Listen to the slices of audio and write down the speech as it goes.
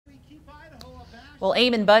Well,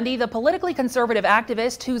 Ammon Bundy, the politically conservative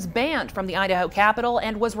activist who's banned from the Idaho Capitol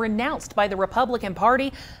and was renounced by the Republican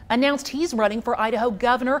Party, announced he's running for Idaho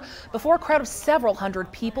governor before a crowd of several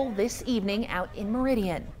hundred people this evening out in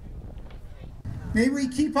Meridian. May we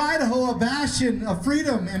keep Idaho a bastion of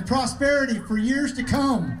freedom and prosperity for years to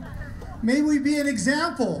come. May we be an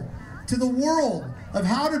example to the world of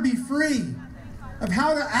how to be free, of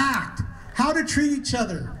how to act, how to treat each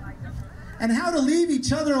other, and how to leave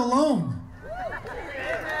each other alone.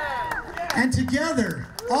 And together,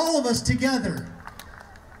 all of us together,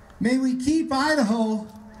 may we keep Idaho,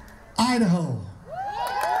 Idaho.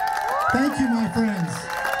 Thank you, my friends.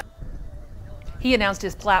 He announced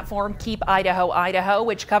his platform, Keep Idaho, Idaho,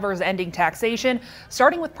 which covers ending taxation,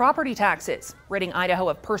 starting with property taxes, ridding Idaho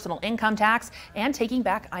of personal income tax, and taking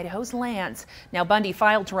back Idaho's lands. Now, Bundy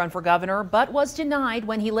filed to run for governor, but was denied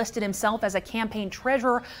when he listed himself as a campaign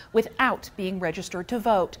treasurer without being registered to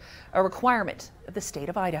vote, a requirement of the state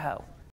of Idaho.